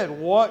all said,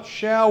 What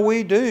shall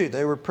we do?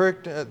 They were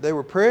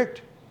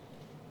pricked.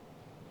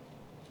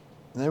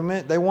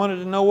 They wanted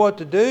to know what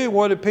to do.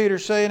 What did Peter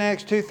say in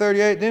Acts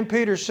 2:38? Then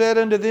Peter said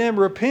unto them,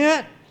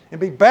 repent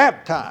and be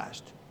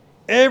baptized,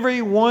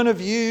 every one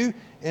of you,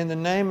 in the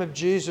name of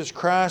Jesus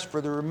Christ for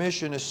the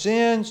remission of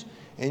sins,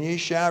 and ye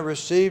shall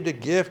receive the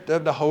gift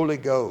of the Holy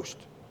Ghost.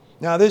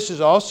 Now this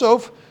is also,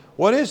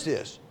 what is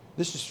this?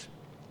 This is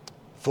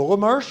full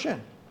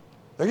immersion.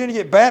 They're going to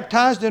get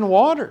baptized in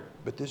water.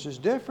 But this is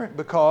different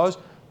because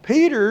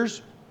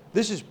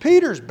this is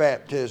Peter's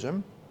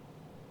baptism.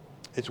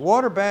 It's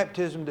water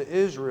baptism to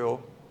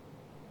Israel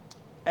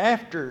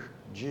after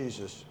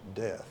Jesus'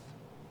 death.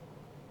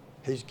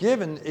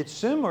 It's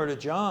similar to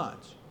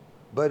John's,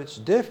 but it's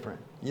different.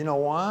 You know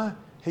why?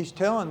 He's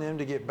telling them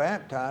to get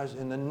baptized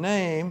in the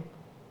name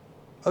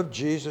of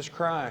Jesus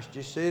Christ. Do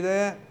you see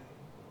that?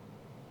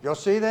 Y'all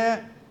see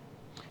that?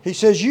 He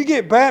says, you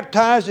get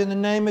baptized in the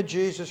name of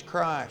Jesus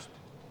Christ.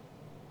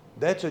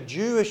 That's a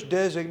Jewish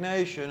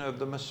designation of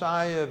the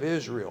Messiah of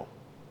Israel.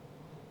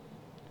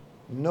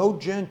 No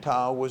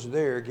Gentile was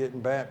there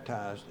getting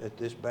baptized at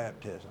this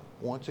baptism.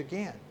 Once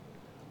again,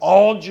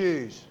 all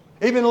Jews.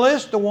 Even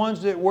list the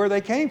ones where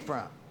they came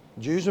from.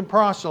 Jews and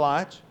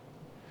proselytes.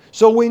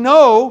 So we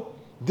know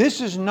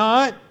this is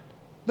not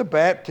the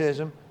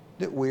baptism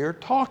that we are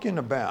talking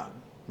about.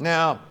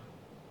 Now,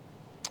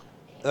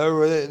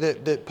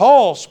 that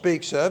Paul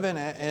speaks of in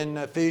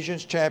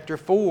Ephesians chapter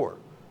 4.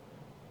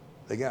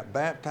 They got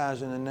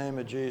baptized in the name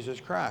of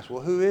Jesus Christ.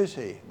 Well, who is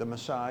He? The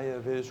Messiah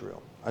of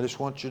Israel. I just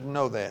want you to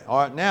know that. All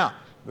right, now,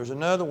 there's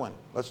another one.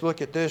 Let's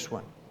look at this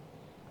one.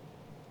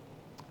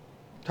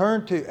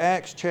 Turn to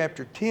Acts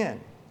chapter 10.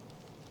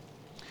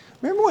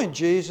 Remember when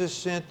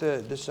Jesus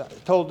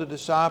told the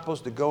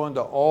disciples to go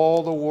into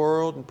all the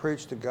world and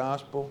preach the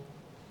gospel?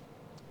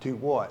 To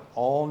what?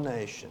 All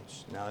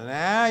nations.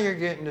 Now you're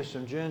getting to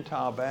some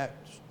Gentile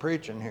Baptist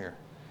preaching here.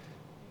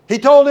 He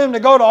told them to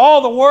go to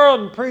all the world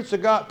and preach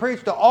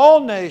to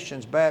all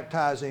nations,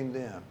 baptizing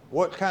them.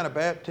 What kind of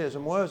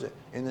baptism was it?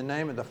 In the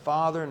name of the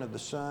Father and of the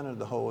Son and of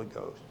the Holy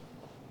Ghost.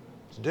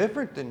 It's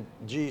different than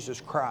Jesus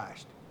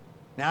Christ.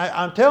 Now,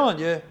 I'm telling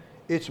you,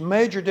 it's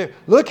major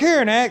difference. Look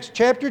here in Acts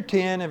chapter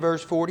 10 and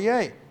verse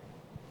 48.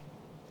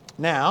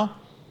 Now,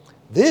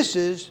 this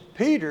is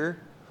Peter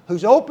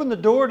who's opened the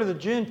door to the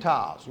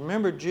Gentiles.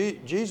 Remember,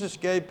 Jesus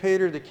gave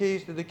Peter the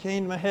keys to the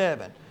kingdom of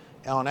heaven.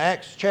 On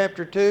Acts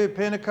chapter 2,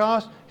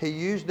 Pentecost, he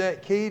used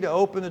that key to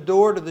open the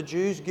door to the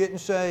Jews getting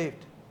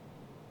saved.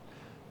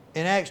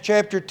 In Acts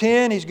chapter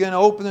 10, he's going to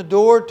open the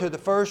door to the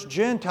first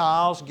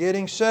Gentiles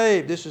getting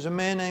saved. This is a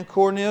man named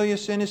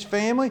Cornelius and his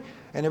family.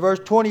 And in verse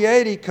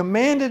 28, he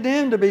commanded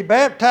them to be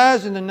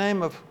baptized in the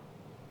name of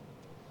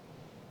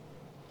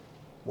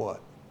what?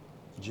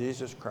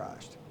 Jesus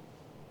Christ.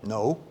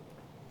 No,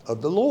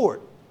 of the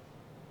Lord.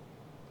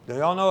 Do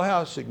y'all know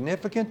how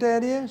significant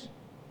that is?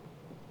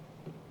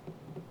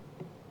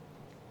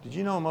 Did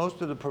you know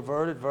most of the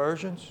perverted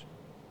versions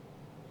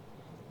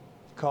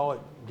call it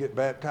get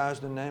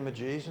baptized in the name of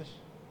Jesus?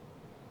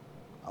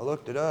 I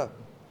looked it up.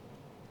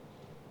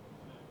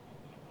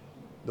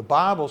 The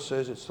Bible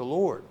says it's the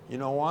Lord. You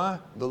know why?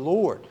 The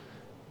Lord.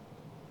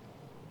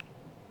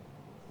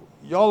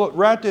 Y'all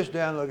write this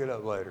down and look it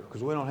up later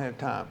because we don't have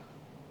time.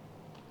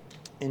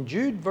 In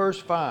Jude verse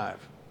 5,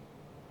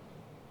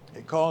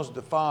 it calls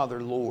the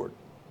Father Lord.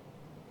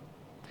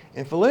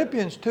 In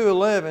Philippians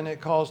 2:11, it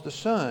calls the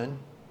Son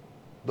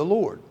the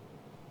Lord.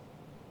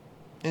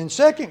 In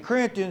 2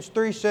 Corinthians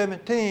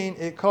 3:17,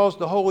 it calls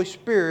the Holy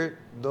Spirit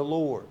the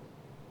Lord.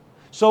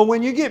 So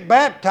when you get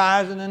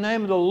baptized in the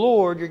name of the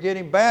Lord, you're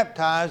getting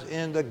baptized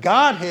in the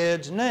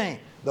Godhead's name.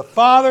 The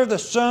Father, the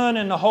Son,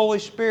 and the Holy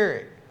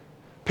Spirit.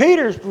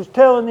 Peter was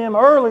telling them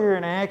earlier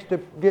in Acts to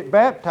get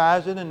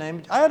baptized in the name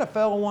of... I had a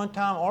fellow one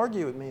time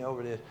argue with me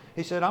over this.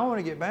 He said, I want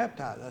to get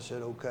baptized. I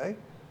said, okay.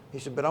 He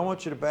said, but I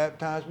want you to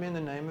baptize me in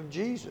the name of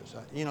Jesus.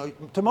 You know,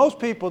 to most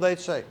people they'd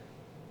say,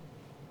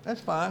 that's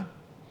fine.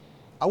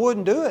 I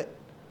wouldn't do it.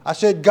 I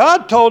said,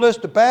 God told us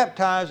to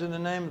baptize in the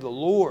name of the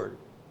Lord.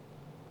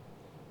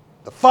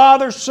 The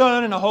Father,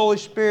 Son, and the Holy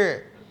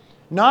Spirit.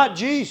 Not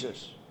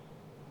Jesus.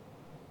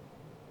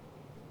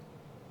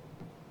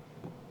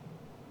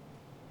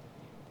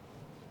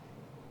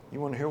 You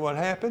want to hear what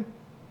happened?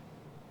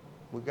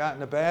 We got in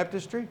the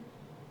baptistry.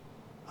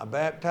 I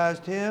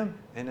baptized him,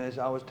 and as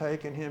I was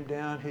taking him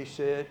down, he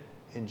said,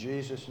 in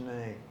Jesus'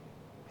 name.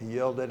 He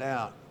yelled it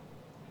out.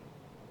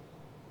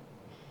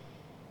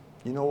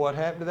 You know what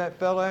happened to that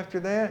fellow after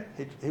that?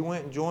 He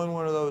went and joined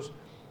one of those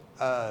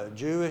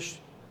Jewish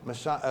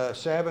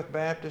Sabbath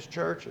Baptist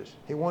churches.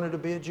 He wanted to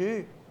be a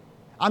Jew.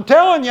 I'm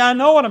telling you, I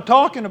know what I'm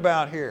talking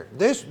about here.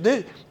 This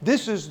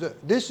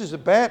is a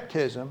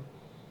baptism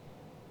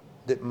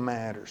that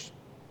matters.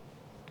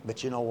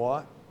 But you know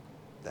what?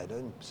 That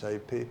doesn't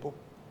save people.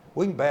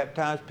 We can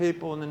baptize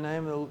people in the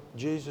name of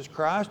Jesus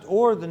Christ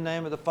or the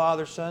name of the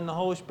Father, Son, and the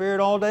Holy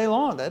Spirit all day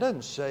long. That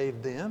doesn't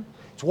save them.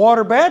 It's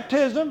water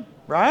baptism,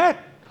 right?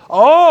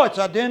 Oh, it's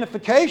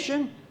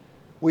identification.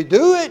 We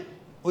do it.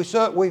 We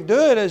do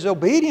it as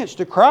obedience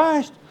to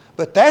Christ.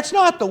 But that's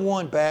not the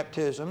one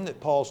baptism that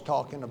Paul's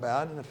talking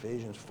about in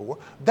Ephesians 4.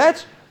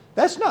 That's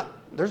not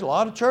there's a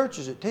lot of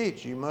churches that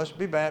teach you must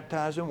be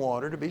baptized in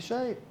water to be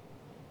saved.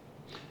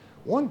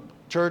 One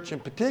church in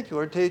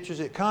particular teaches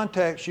it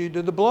contacts you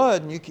to the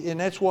blood, and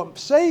that's what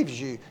saves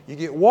you. You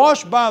get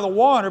washed by the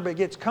water, but it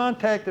gets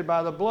contacted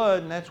by the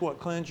blood, and that's what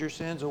cleanses your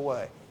sins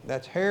away.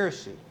 That's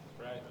heresy.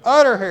 Right.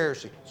 Utter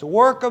heresy. It's a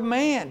work of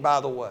man, by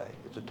the way.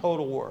 It's a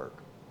total work.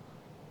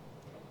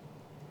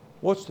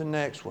 What's the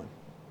next one?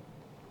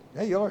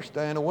 Hey, you are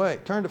staying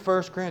awake. Turn to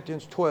 1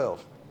 Corinthians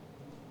 12.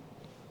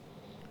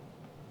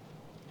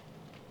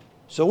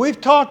 So we've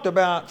talked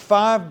about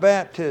 5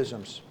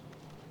 baptisms.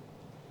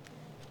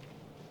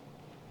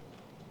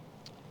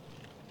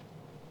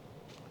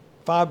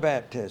 Five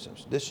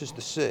baptisms. This is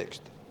the 6th.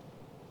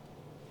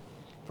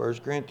 1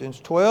 Corinthians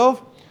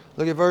 12.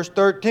 Look at verse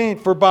 13.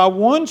 For by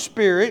one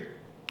Spirit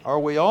are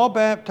we all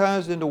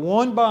baptized into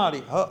one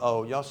body.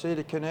 Uh-oh, y'all see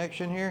the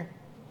connection here?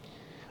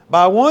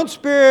 By one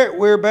Spirit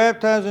we're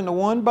baptized into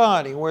one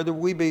body, whether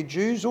we be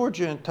Jews or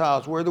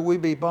Gentiles, whether we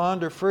be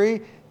bond or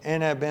free,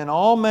 and have been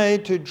all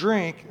made to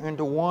drink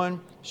into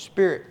one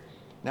Spirit.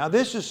 Now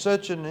this is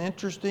such an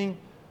interesting,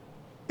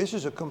 this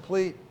is a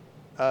complete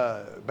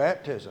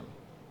baptism.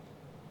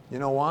 You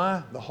know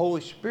why? The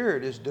Holy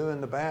Spirit is doing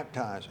the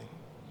baptizing.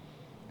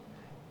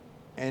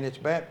 And it's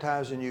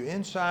baptizing you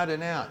inside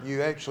and out.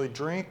 You actually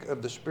drink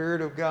of the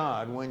Spirit of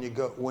God when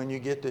you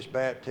get this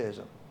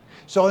baptism.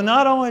 So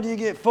not only do you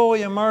get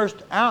fully immersed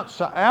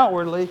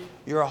outwardly,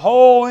 your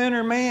whole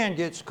inner man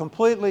gets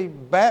completely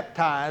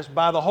baptized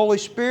by the Holy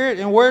Spirit.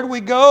 And where do we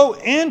go?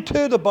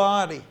 Into the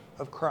body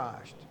of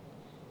Christ.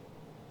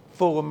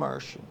 Full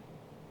immersion.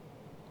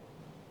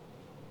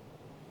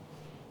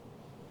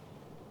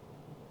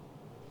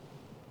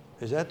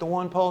 Is that the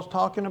one Paul's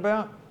talking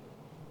about?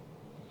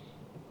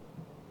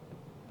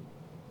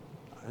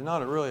 It's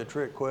not really a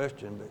trick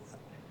question, but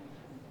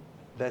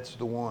that's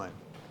the one.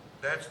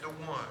 That's the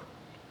one.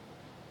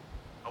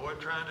 I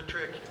wasn't trying to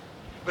trick you.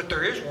 But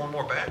there is one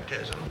more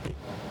baptism.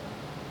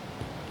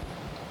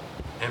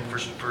 And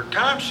for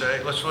time's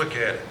sake, let's look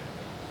at it.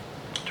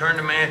 Turn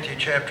to Matthew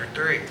chapter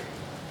 3.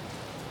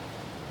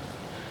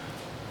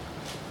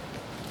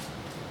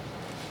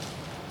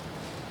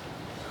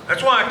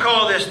 That's why I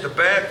call this the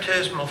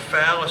baptismal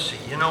fallacy.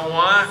 You know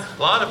why?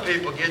 A lot of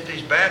people get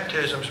these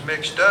baptisms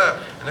mixed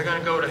up, and they're going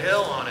to go to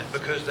hell on it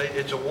because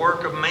it's a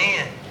work of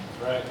man.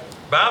 Right.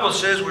 The Bible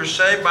says we're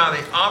saved by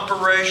the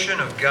operation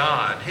of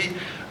God.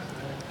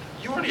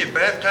 You want to get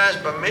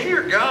baptized by me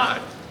or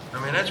God?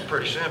 I mean, that's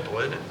pretty simple,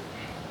 isn't it?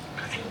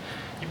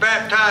 You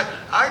baptize,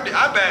 I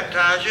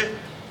baptize you.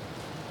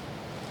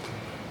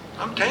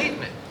 I'm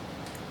tainting it.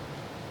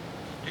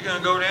 You're going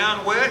to go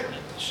down wet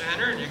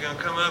center, and you're going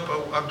to come up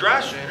a dry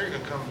center, you're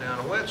going to come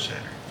down a wet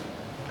center.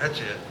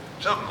 That's it.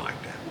 Something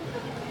like that.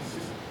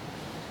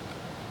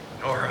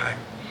 All right.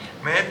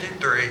 Matthew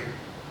 3.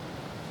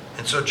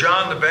 And so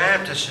John the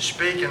Baptist is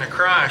speaking of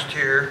Christ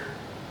here.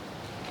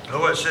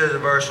 Look what it says in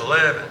verse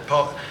 11.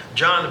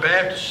 John the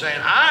Baptist is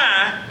saying,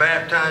 I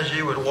baptize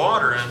you with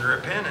water unto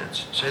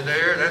repentance. See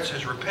there? That's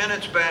his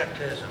repentance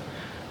baptism.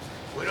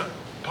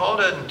 Paul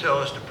doesn't tell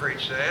us to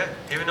preach that,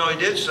 even though he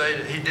did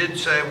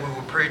say we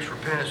will preach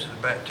repentance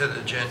to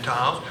the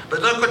Gentiles.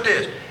 But look at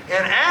this.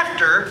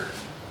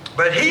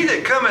 But he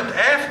that cometh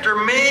after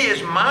me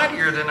is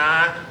mightier than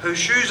I, whose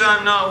shoes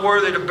I'm not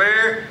worthy to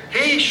bear.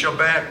 He shall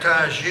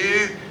baptize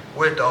you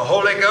with the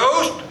Holy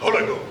Ghost,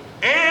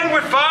 and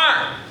with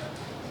fire.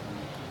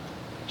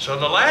 So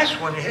the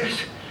last one is,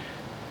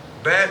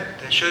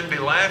 they shouldn't be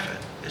laughing.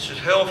 This is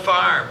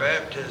hellfire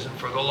baptism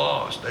for the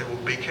lost. They will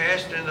be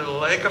cast into the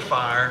lake of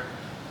fire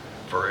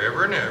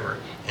forever and ever.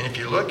 And if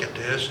you look at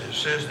this, it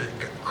says that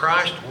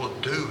Christ will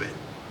do it.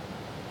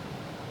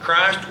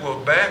 Christ will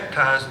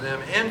baptize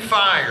them in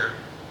fire.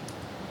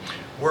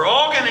 We're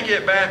all going to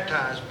get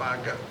baptized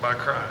by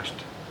Christ.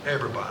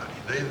 Everybody.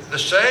 The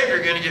saved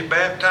are going to get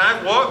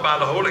baptized, what? By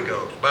the Holy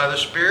Ghost, by the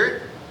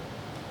Spirit,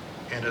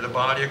 into the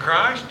body of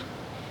Christ.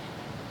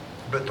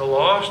 But the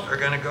lost are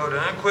going to go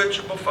to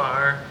unquenchable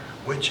fire,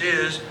 which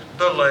is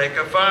the lake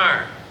of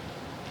fire.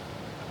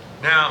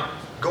 Now,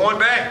 going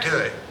back to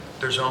it,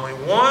 there's only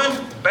one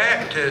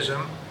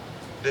baptism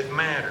that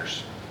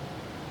matters.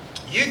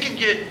 You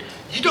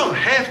don't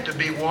have to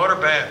be water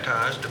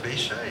baptized to be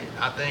saved.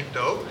 I think,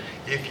 though,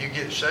 if you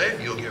get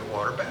saved, you'll get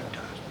water baptized.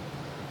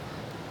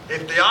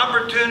 If the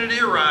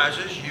opportunity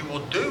arises, you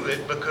will do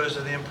it because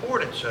of the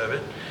importance of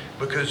it.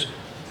 Because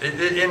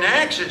in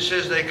Acts it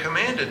says they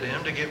commanded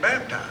them to get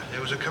baptized. It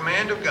was a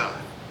command of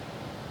God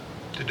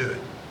to do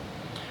it.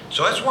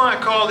 So that's why I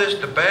call this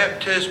the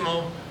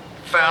baptismal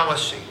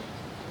fallacy.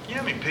 You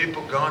know how many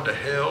people have gone to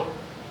hell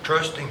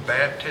trusting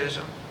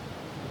baptism?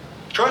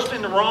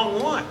 Trusting the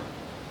wrong one.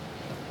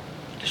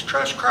 Just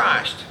trust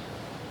Christ.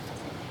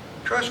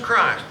 Trust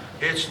Christ.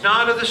 It's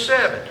not of the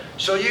 7.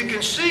 So you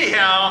can see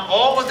how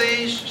all of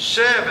these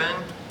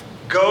 7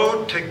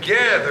 go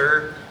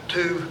together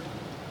to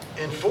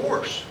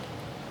enforce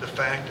the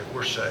fact that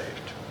we're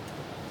saved.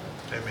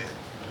 Amen.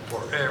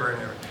 Forever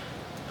and ever.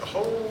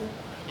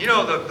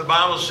 The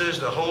Bible says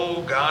the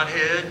whole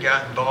Godhead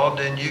got involved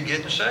in you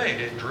getting saved.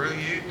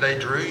 They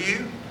drew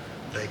you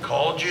They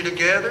called you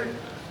together.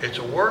 It's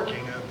a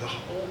working of the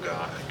whole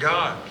God.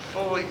 God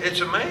fully,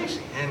 it's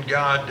amazing. And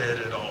God did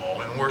it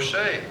all, and we're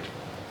saved.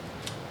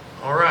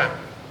 All right.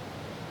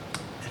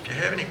 If you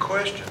have any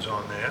questions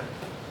on that,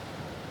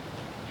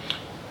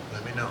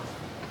 let me know.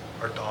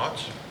 Or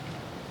thoughts?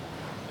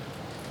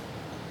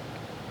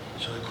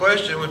 So the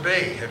question would be,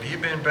 have you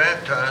been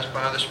baptized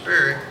by the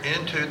Spirit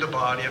into the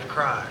body of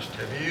Christ?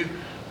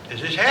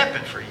 Has this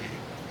happened for you?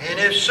 And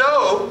if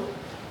so,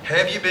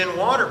 have you been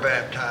water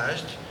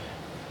baptized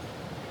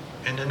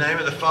in the name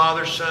of the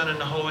Father, Son, and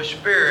the Holy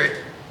Spirit,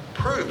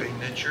 proving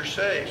that you're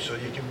saved so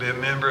you can be a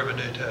member of a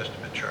New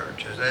Testament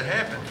church? Has that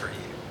happened for you?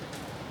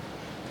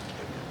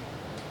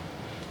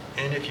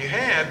 And if you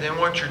have, then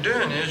what you're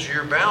doing is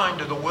you're bowing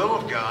to the will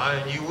of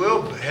God, and you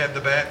will have the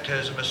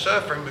baptism of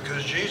suffering,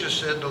 because Jesus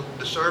said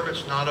the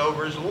servant's not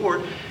over his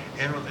Lord,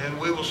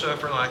 and we will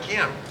suffer like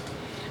him.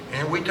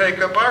 And we take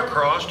up our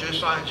cross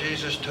just like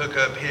Jesus took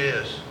up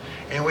his.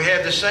 And we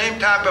have the same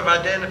type of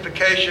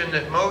identification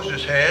that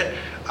Moses had.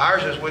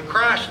 Ours is with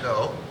Christ,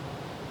 though,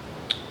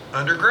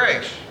 under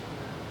grace,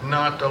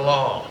 not the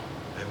law.